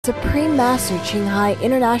Supreme Master Qinghai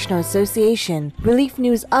International Association Relief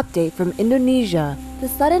News Update from Indonesia. The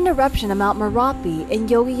sudden eruption of Mount Merapi in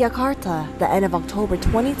Yogyakarta at the end of October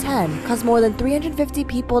 2010 caused more than 350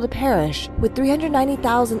 people to perish, with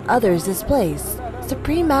 390,000 others displaced.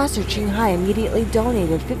 Supreme Master Qinghai immediately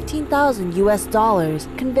donated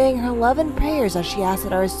 $15,000, conveying her love and prayers as she asked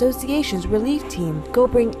that our association's relief team go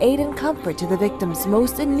bring aid and comfort to the victims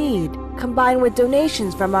most in need. Combined with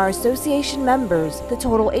donations from our association members, the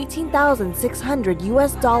total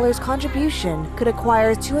 $18,600 contribution could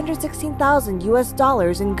acquire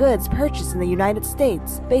 $216,000 in goods purchased in the United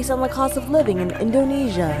States based on the cost of living in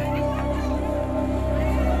Indonesia.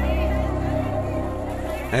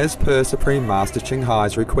 As per Supreme Master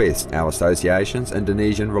Qinghai's request, our association's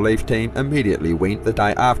Indonesian relief team immediately went the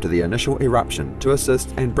day after the initial eruption to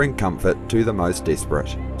assist and bring comfort to the most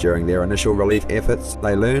desperate. During their initial relief efforts,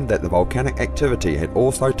 they learned that the volcanic activity had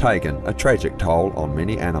also taken a tragic toll on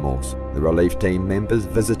many animals. The relief team members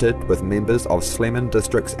visited with members of Sleman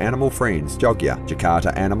District's Animal Friends, Jogja,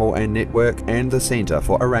 Jakarta Animal and Network, and the Centre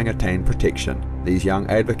for Orangutan Protection. These young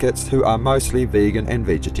advocates, who are mostly vegan and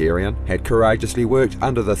vegetarian, had courageously worked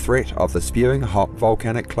under the threat of the spewing hot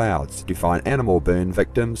volcanic clouds to find animal burn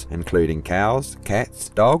victims, including cows, cats,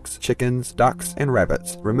 dogs, chickens, ducks and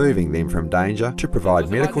rabbits, removing them from danger to provide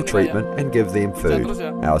medical treatment and give them food.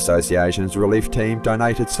 Our association's relief team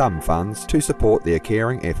donated some funds to support their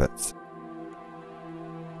caring efforts.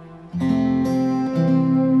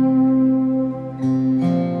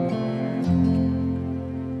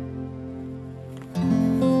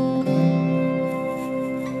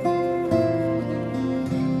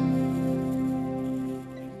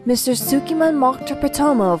 Mr. Sukiman Mokhtar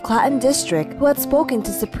Pratomo of Klaten District, who had spoken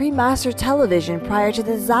to Supreme Master Television prior to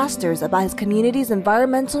the disasters about his community's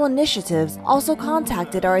environmental initiatives, also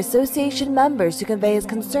contacted our association members to convey his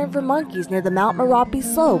concern for monkeys near the Mount Merapi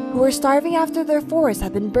slope who were starving after their forests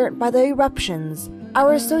had been burnt by the eruptions.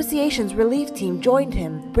 Our association's relief team joined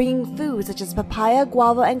him, bringing food such as papaya,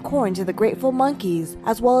 guava, and corn to the grateful monkeys,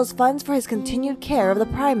 as well as funds for his continued care of the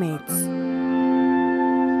primates.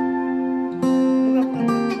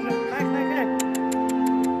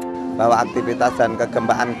 Bahwa aktivitas dan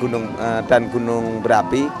kegempaan gunung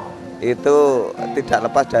berapi itu tidak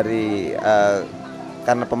lepas dari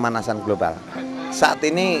karena pemanasan global. Saat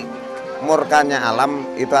ini murkanya alam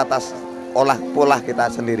itu atas pola kita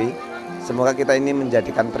sendiri. Semoga kita ini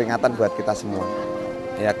menjadikan peringatan buat kita semua.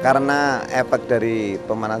 Ya, karena efek dari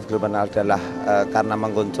pemanasan global adalah karena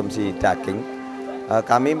mengkonsumsi daging.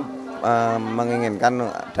 Kami menginginkan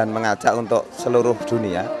dan mengajak untuk seluruh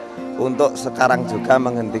dunia untuk sekarang juga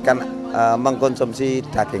menghentikan mengkonsumsi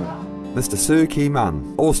daging. Mr. Su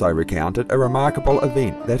Ki-man also recounted a remarkable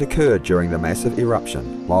event that occurred during the massive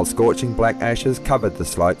eruption. While scorching black ashes covered the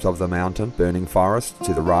slopes of the mountain, burning forests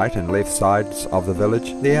to the right and left sides of the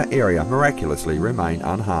village, their area miraculously remained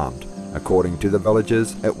unharmed. According to the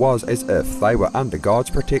villagers, it was as if they were under God's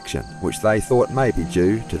protection, which they thought may be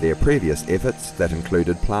due to their previous efforts that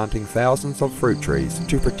included planting thousands of fruit trees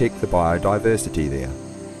to protect the biodiversity there.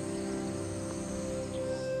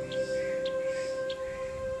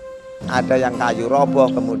 Ada yang kayu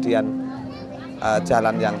roboh, kemudian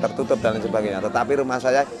jalan yang tertutup dan lain sebagainya. Tetapi rumah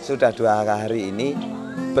saya sudah 2 hari ini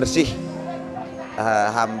bersih,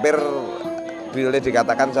 hampir boleh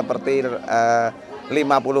dikatakan seperti 50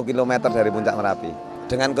 km dari puncak Merapi.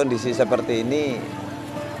 Dengan kondisi seperti ini,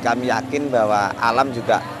 kami yakin bahwa alam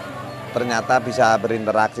juga ternyata bisa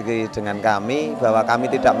berinteraksi dengan kami, bahwa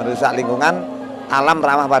kami tidak merusak lingkungan, alam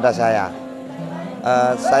ramah pada saya.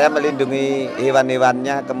 Saya melindungi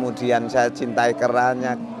hewan-hewannya, kemudian saya cintai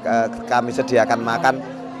keranya, kami sediakan makan.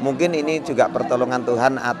 Mungkin ini juga pertolongan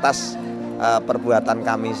Tuhan atas perbuatan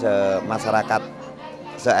kami masyarakat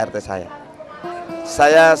se-RT saya.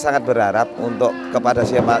 Saya sangat berharap kepada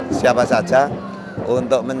siapa saja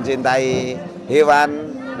untuk mencintai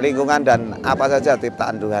hewan, lingkungan, dan apa saja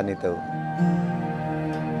ciptaan Tuhan itu.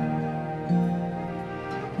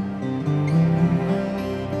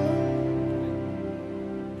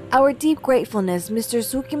 Our deep gratefulness, Mr.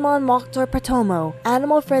 Sukiman Mokhtar Pratomo,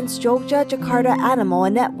 Animal Friends Jogja Jakarta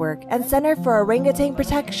Animal and Network, and Center for Orangutan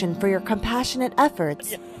Protection for your compassionate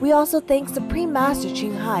efforts. We also thank Supreme Master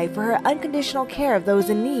Qinghai for her unconditional care of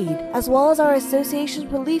those in need, as well as our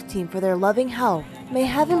association's relief team for their loving help. May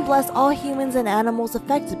heaven bless all humans and animals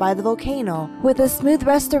affected by the volcano, with a smooth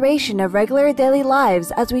restoration of regular daily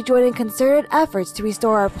lives as we join in concerted efforts to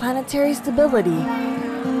restore our planetary stability.